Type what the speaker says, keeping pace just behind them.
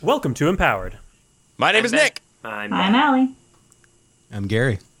Welcome to Empowered. My name is Nick. I'm Allie. I'm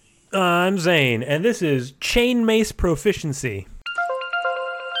Gary. I'm Zane, and this is Chain Mace Proficiency.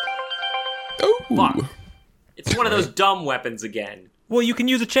 Fuck. It's one of those dumb weapons again. Well, you can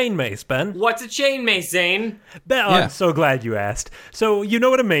use a chain mace, Ben. What's a chain mace, Zane? Ben, Yeah. I'm so glad you asked. So you know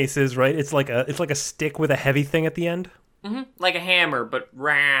what a mace is, right? It's like a stick with a heavy thing at the end. Like a hammer, but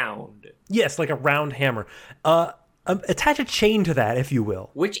round. Yes, like a round hammer. Attach a chain to that, if you will.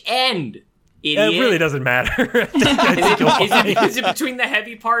 Which end? Idiot. It really doesn't matter. Is it between the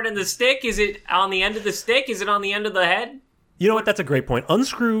heavy part and the stick? Is it on the end of the stick? Is it on the end of the head? You know what? That's a great point.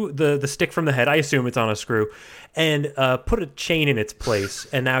 Unscrew the stick from the head. I assume it's on a screw. And put a chain in its place,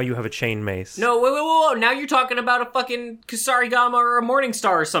 and now you have a chain mace. No, whoa. Now you're talking about a fucking Kusarigama or a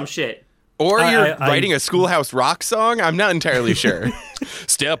Morningstar or some shit. Or you're I- writing a Schoolhouse Rock song? I'm not entirely sure.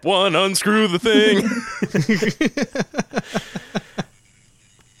 Step one, unscrew the thing.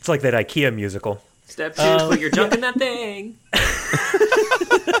 It's like that IKEA musical. Step two, put your junk in that thing.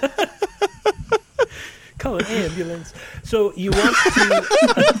 Call an ambulance. So you want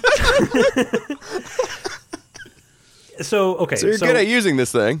to... So So you're good at using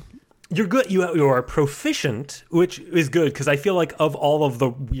this thing. You're good. You are proficient, which is good because I feel like of all of the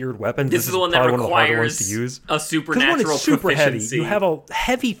weird weapons, This is the one that probably one of the harder ones requires to use. a 'Cause supernatural one is super heavy. proficiency. You have a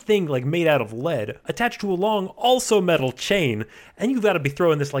heavy thing like made out of lead attached to a long, also metal chain, and you've got to be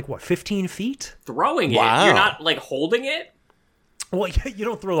throwing this like what, 15 feet? Throwing Wow. it. You're not like holding it. Well, you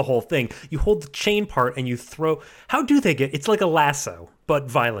don't throw the whole thing. You hold the chain part and you throw. How do they get? It's like a lasso, but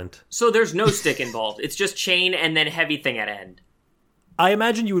violent. So there's no stick involved. It's just chain and then heavy thing at end. I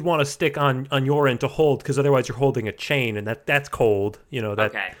imagine you would want a stick on your end to hold because otherwise you're holding a chain and that's cold. You know that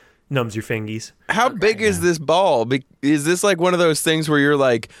Okay. numbs your fingies. How big is this ball? Is this like one of those things where you're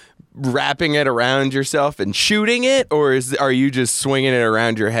like wrapping it around yourself and shooting it? Or are you just swinging it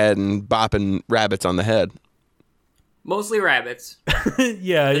around your head and bopping rabbits on the head? Mostly rabbits.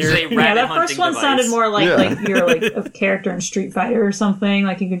 Yeah, This you're, is a Yeah, rabbit that hunting first one device. sounded more like Yeah. like you're like a character in Street Fighter or something.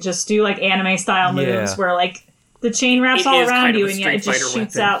 Like you could just do like anime style moves Yeah. where like the chain wraps It all is around kind of you a and yet it Street just Fighter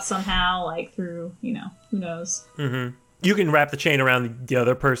shoots weapon. out somehow like through who knows. you can wrap the chain around the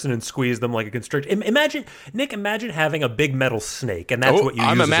other person and squeeze them like a constrictor. Imagine having a big metal snake, and that's what you use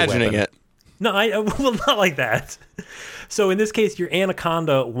I'm as a imagining weapon. it. No, well, not like that. So in this case, your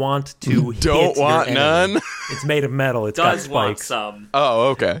anaconda want to Don't hit want your enemy. none? It's made of metal. It's Does got want spikes. some. Oh,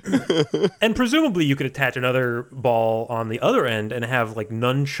 okay. And presumably you could attach another ball on the other end and have like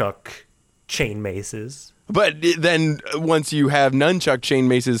nunchuck chain maces. But then once you have nunchuck chain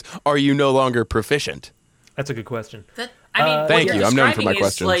maces, are you no longer proficient? That's a good question. I mean, Thank what you. you're I'm known for my describing is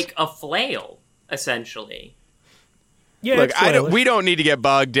questions. like a flail, essentially. Yeah, Look, it's flailish. we don't need to get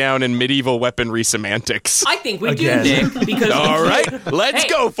bogged down in medieval weaponry semantics. I think we Again. do, Nick. Because All right, let's Hey,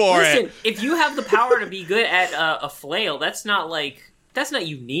 go for listen, it. if you have the power to be good at a flail, that's not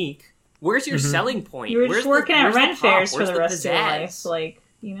unique. Where's your selling point? You were Where's just working at where's Ren pop? fairs for Where's the rest of your pizzazz? life. Like,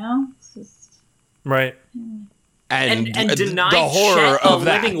 it's just... Right. And deny the horror Chet a of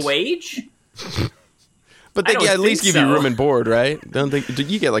that. living wage? But I they don't at least think give you so. room and board, right? Don't think do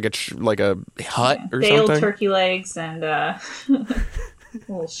you get like a hut or Baled something? turkey legs and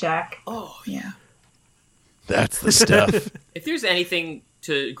little shack. Oh, Yeah. That's the stuff. if there's anything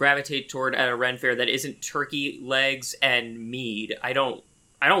to gravitate toward at a Ren fair that isn't turkey legs and mead, I don't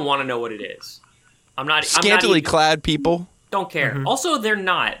want to know what it is. I'm not Scantily even- clad people. Don't care. Also, they're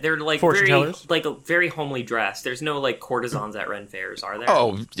not. They're like Fortune tellers? very homely dressed. There's no like courtesans at Ren fairs, are there?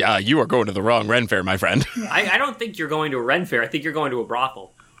 Oh yeah, you are going to the wrong Ren fair, my friend. I don't think you're going to a Ren fair. I think you're going to a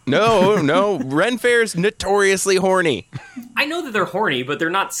brothel. No, Ren fairs notoriously horny. I know that they're horny, but they're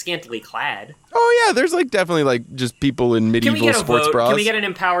not scantily clad. Oh yeah, there's like definitely like just people in Can medieval we get a sports vote? bras. Can we get an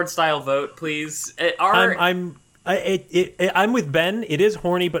empowered style vote, please? I'm with Ben. It is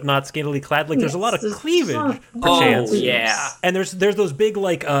horny, but not scantily clad. Like there's a lot of Yes, cleavage, there's perchance. Oh, yeah. And there's those big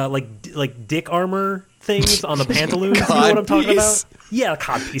like dick armor things on the pantaloons. You know what I'm talking Codpiece. about? Yeah,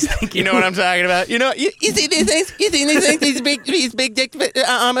 codpiece. Thank you. You know what I'm talking about? You know, you see these things? You see these things? These big dick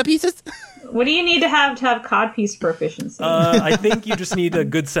armor pieces? What do you need to have codpiece proficiency? I think you just need a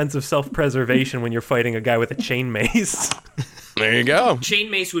good sense of self-preservation when you're fighting a guy with a chain mace. There you go. Chain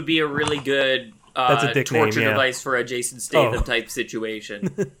mace would be a really good That's a dick torture name, yeah. device for a Jason Statham Oh. type situation.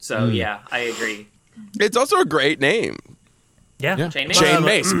 So yeah, I agree. It's also a great name. Yeah. Chain mace. Chain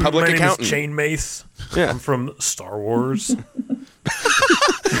mace, public My name accountant. is Chain Mace. Yeah. I'm from Star Wars.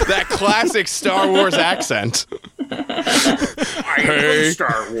 That classic Star Wars accent. I am Hey. from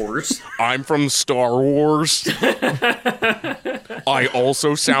Star Wars. I'm from Star Wars. I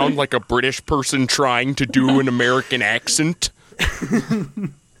also sound like a British person trying to do an American accent.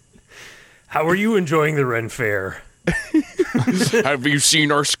 How are you enjoying the Ren Fair? Have you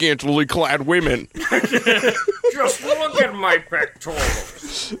seen our scantily clad women? Just look at my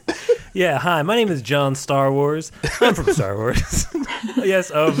pectorals. Yeah, hi, my name is John Star Wars. I'm from Star Wars. Yes,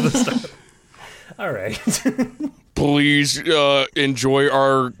 of the Star. All right. Please enjoy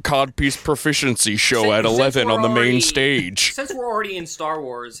our codpiece proficiency show at Since 11 we're on the main already- stage. Since we're already in Star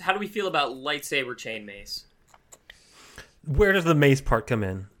Wars, how do we feel about lightsaber chain mace? Where does the mace part come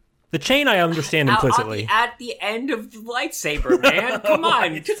in? The chain I understand implicitly. At the end of the lightsaber, man. Come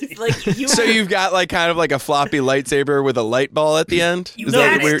on. Like you. So you've got like kind of like a floppy lightsaber with a light ball at the end? Is No,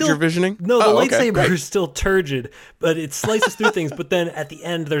 that it's what still- you're visioning? No, the Oh, okay, lightsaber great. is still turgid, but it slices through things. But then at the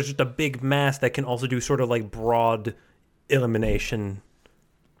end, there's just a big mass that can also do sort of like broad elimination.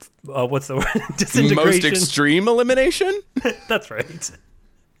 What's the word? Disintegration. Most extreme elimination? That's right.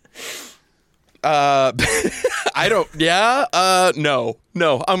 I don't. Yeah. No.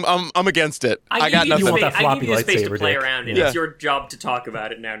 I'm against it. I got give you nothing. want that I floppy give you the space to lightsaber, play Dick. around in. Yeah. It's your job to talk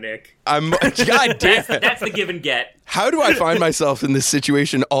about it now, Nick. I'm. God damn it! That's the give and get. How do I find myself in this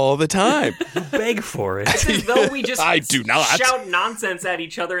situation all the time? Beg for it. It's as though we just I do not. shout nonsense at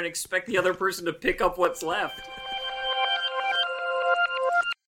each other and expect the other person to pick up what's left.